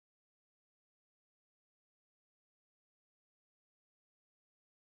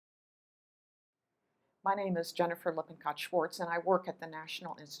My name is Jennifer Lippincott-Schwartz, and I work at the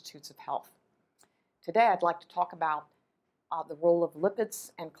National Institutes of Health. Today, I'd like to talk about the role of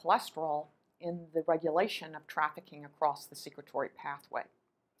lipids and cholesterol in the regulation of trafficking across the secretory pathway.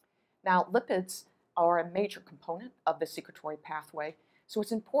 Now, lipids are a major component of the secretory pathway, so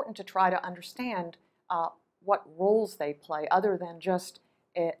it's important to try to understand what roles they play other than just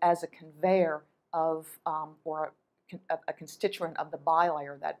as a conveyor of or a constituent of the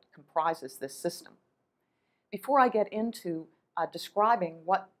bilayer that comprises this system. Before I get into describing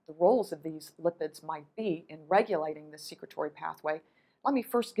what the roles of these lipids might be in regulating the secretory pathway, let me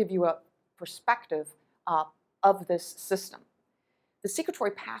first give you a perspective of this system. The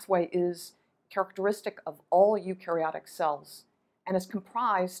secretory pathway is characteristic of all eukaryotic cells and is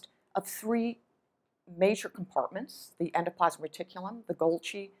comprised of three major compartments: the endoplasmic reticulum, the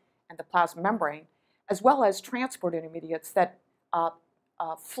Golgi, and the plasma membrane, as well as transport intermediates that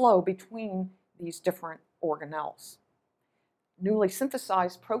flow between these different organelles. Newly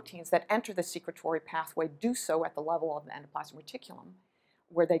synthesized proteins that enter the secretory pathway do so at the level of the endoplasmic reticulum,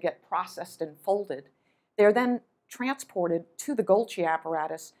 where they get processed and folded. They're then transported to the Golgi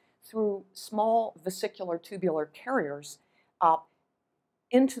apparatus through small vesicular tubular carriers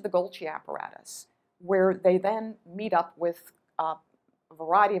into the Golgi apparatus, where they then meet up with a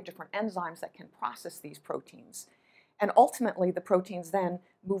variety of different enzymes that can process these proteins. And ultimately, the proteins then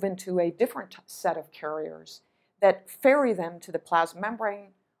move into a different set of carriers that ferry them to the plasma membrane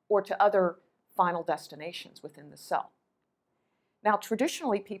or to other final destinations within the cell. Now,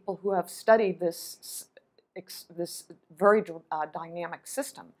 traditionally, people who have studied this very dynamic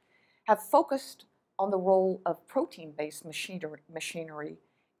system have focused on the role of protein-based machinery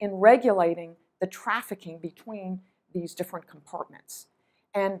in regulating the trafficking between these different compartments.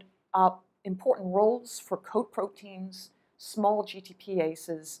 And important roles for coat proteins, small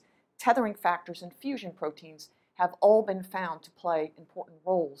GTPases, tethering factors, and fusion proteins have all been found to play important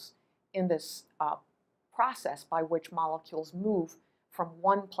roles in this process by which molecules move from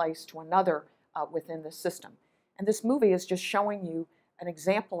one place to another within the system. And this movie is just showing you an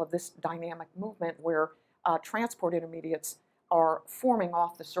example of this dynamic movement where transport intermediates are forming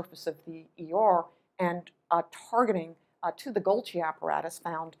off the surface of the ER and targeting to the Golgi apparatus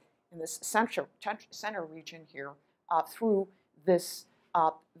found in this center region here through this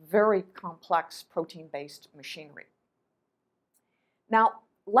very complex protein-based machinery. Now,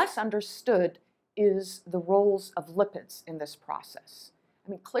 less understood is the roles of lipids in this process. I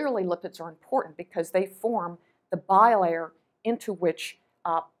mean, clearly lipids are important because they form the bilayer into which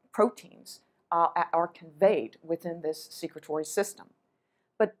proteins are conveyed within this secretory system.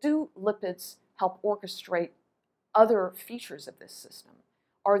 But do lipids help orchestrate other features of this system?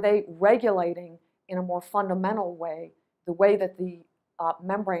 Are they regulating in a more fundamental way the way that the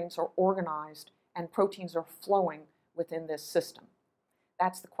membranes are organized and proteins are flowing within this system?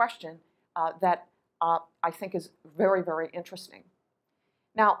 That's the question that I think is very, very interesting.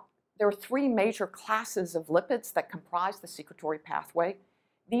 Now, there are three major classes of lipids that comprise the secretory pathway.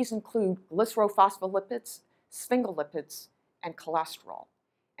 These include glycerophospholipids, sphingolipids, and cholesterol.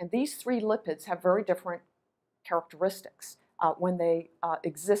 And these three lipids have very different characteristics when they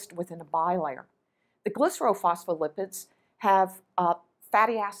exist within a bilayer. The glycerophospholipids have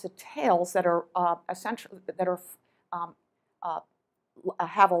fatty acid tails that are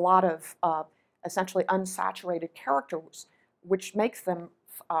have a lot of essentially unsaturated characters, which makes them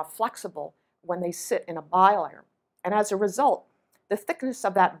flexible when they sit in a bilayer. And as a result, the thickness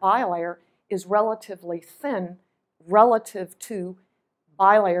of that bilayer is relatively thin relative to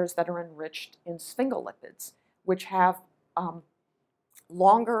bilayers that are enriched in sphingolipids, which have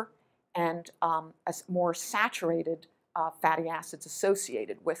longer and more saturated fatty acids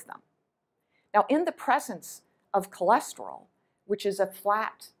associated with them. Now, in the presence of cholesterol, which is a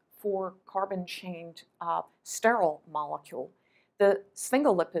flat 4-carbon-chained sterile molecule, the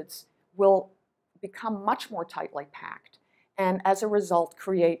sphingolipids will become much more tightly packed and as a result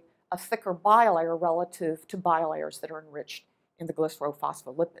create a thicker bilayer relative to bilayers that are enriched in the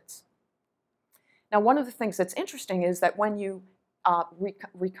glycerophospholipids. Now, one of the things that's interesting is that when you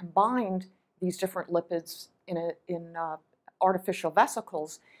recombined these different lipids in artificial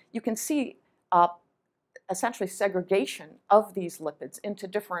vesicles, you can see essentially segregation of these lipids into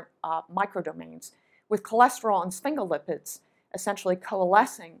different microdomains, with cholesterol and sphingolipids essentially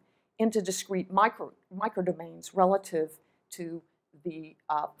coalescing into discrete microdomains relative to the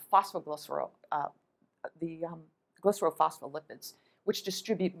glycerophospholipids, which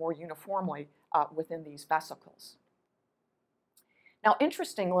distribute more uniformly within these vesicles. Now,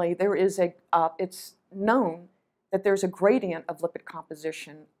 interestingly, there is it's known that there's a gradient of lipid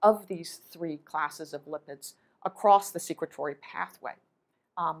composition of these three classes of lipids across the secretory pathway.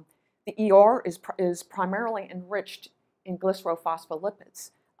 The ER is primarily enriched in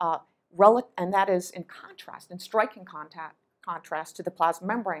glycerophospholipids, and that is in contrast, in striking contrast to the plasma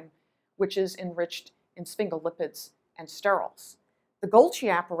membrane, which is enriched in sphingolipids and sterols. The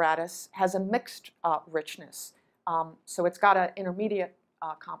Golgi apparatus has a mixed richness, so it's got an intermediate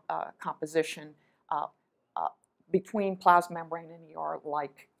composition between plasma membrane and ER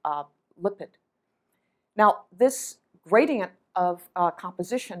like lipid. Now, this gradient of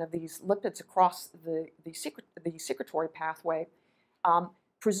composition of these lipids across the secretory pathway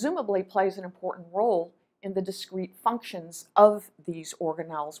presumably plays an important role in the discrete functions of these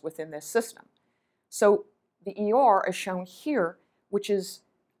organelles within this system. So the ER is shown here, which is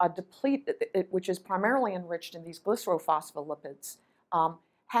which is primarily enriched in these glycerophospholipids,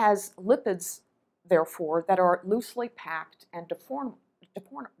 has lipids, therefore, that are loosely packed and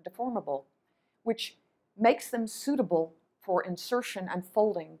deformable, which makes them suitable for insertion and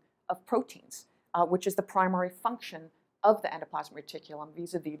folding of proteins, which is the primary function of the endoplasmic reticulum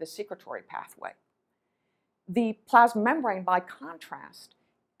vis-a-vis the secretory pathway. The plasma membrane, by contrast,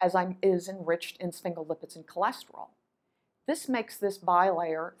 is enriched in sphingolipids and cholesterol. This makes this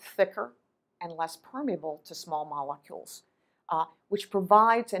bilayer thicker and less permeable to small molecules, which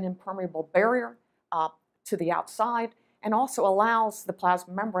provides an impermeable barrier to the outside and also allows the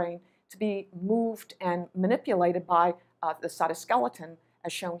plasma membrane to be moved and manipulated by the cytoskeleton,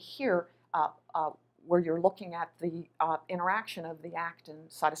 as shown here, where you're looking at the interaction of the actin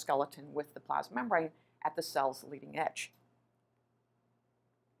cytoskeleton with the plasma membrane at the cell's leading edge.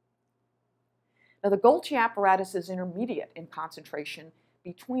 Now, the Golgi apparatus is intermediate in concentration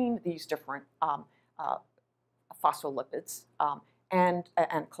between these different phospholipids and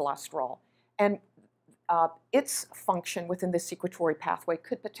cholesterol. And its function within the secretory pathway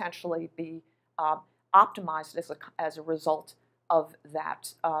could potentially be optimized as a result of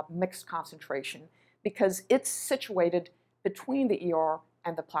that mixed concentration, because it's situated between the ER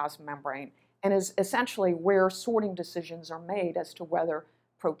and the plasma membrane and is essentially where sorting decisions are made as to whether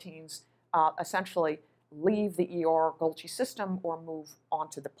proteins essentially leave the ER Golgi system or move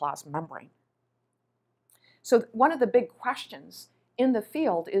onto the plasma membrane. So one of the big questions in the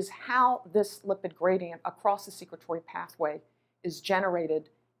field is how this lipid gradient across the secretory pathway is generated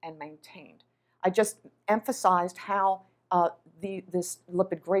and maintained. I just emphasized how this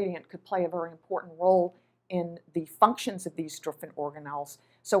lipid gradient could play a very important role in the functions of these different organelles.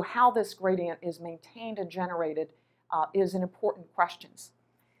 So how this gradient is maintained and generated is an important question.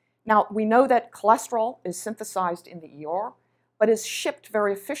 Now, we know that cholesterol is synthesized in the ER, but is shipped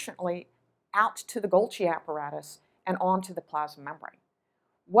very efficiently out to the Golgi apparatus and onto the plasma membrane.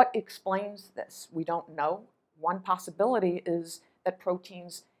 What explains this? We don't know. One possibility is that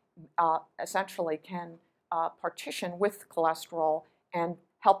proteins essentially can partition with cholesterol and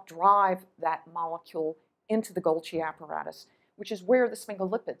help drive that molecule into the Golgi apparatus, which is where the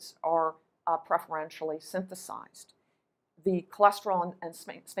sphingolipids are preferentially synthesized. The cholesterol and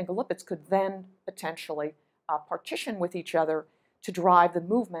sphingolipids could then potentially partition with each other to drive the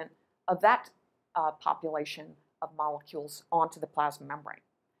movement of that population of molecules onto the plasma membrane.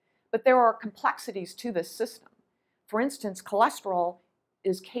 But there are complexities to this system. For instance, cholesterol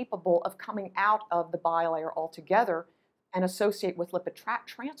is capable of coming out of the bilayer altogether and associate with lipid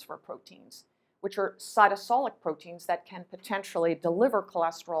transfer proteins, which are cytosolic proteins that can potentially deliver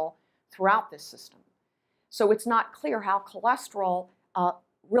cholesterol throughout this system. So it's not clear how cholesterol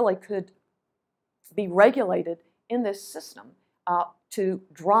really could be regulated in this system to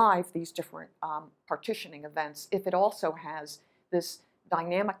drive these different partitioning events if it also has this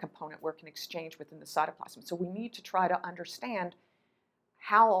dynamic component where it can exchange within the cytoplasm. So we need to try to understand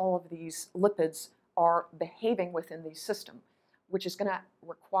how all of these lipids are behaving within the system, which is going to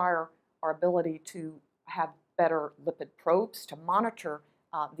require our ability to have better lipid probes to monitor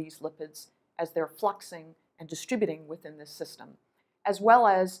these lipids as they're fluxing and distributing within this system, as well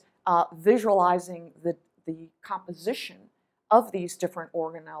as visualizing the composition of these different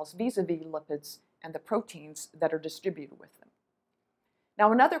organelles vis-a-vis lipids and the proteins that are distributed with them.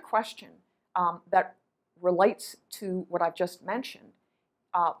 Now, another question that relates to what I've just mentioned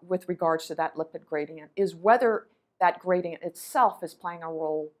with regards to that lipid gradient is whether that gradient itself is playing a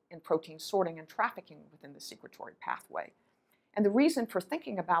role in protein sorting and trafficking within the secretory pathway. And the reason for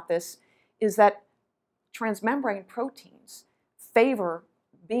thinking about this is that transmembrane proteins favor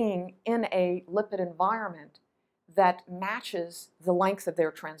being in a lipid environment that matches the length of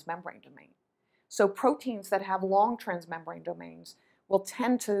their transmembrane domain. So proteins that have long transmembrane domains will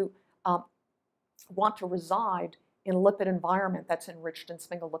tend to want to reside in a lipid environment that's enriched in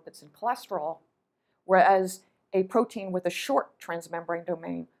sphingolipids and cholesterol, whereas a protein with a short transmembrane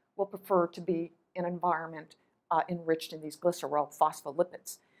domain will prefer to be in an environment enriched in these glycerol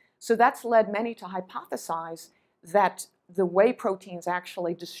phospholipids. So that's led many to hypothesize that the way proteins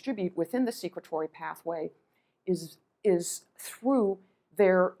actually distribute within the secretory pathway is through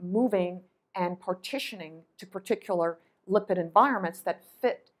their moving and partitioning to particular lipid environments that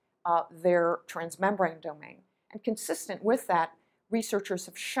fit their transmembrane domain. And consistent with that, researchers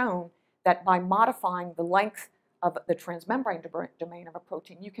have shown that by modifying the length of the transmembrane domain of a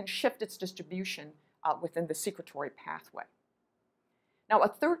protein, you can shift its distribution within the secretory pathway. Now, a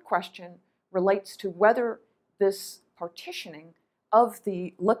third question relates to whether this partitioning of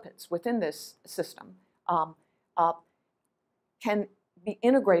the lipids within this system can be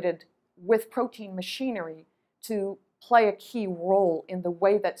integrated with protein machinery to play a key role in the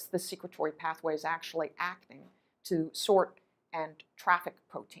way that the secretory pathway is actually acting to sort and traffic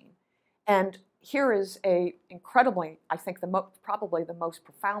protein. And here is a incredibly, I think, probably the most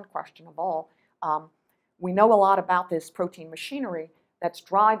profound question of all. We know a lot about this protein machinery that's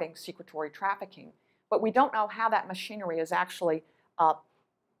driving secretory trafficking, but we don't know how that machinery is actually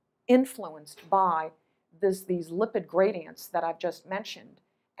influenced by these lipid gradients that I've just mentioned,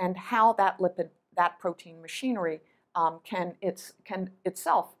 and how that protein machinery can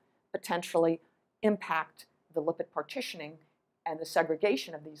itself potentially impact the lipid partitioning and the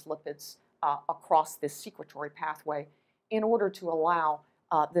segregation of these lipids across this secretory pathway in order to allow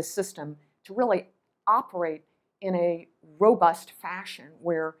this system to really operate in a robust fashion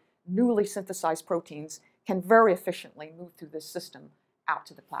where newly synthesized proteins can very efficiently move through this system out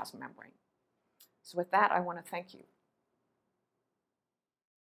to the plasma membrane. So with that, I want to thank you.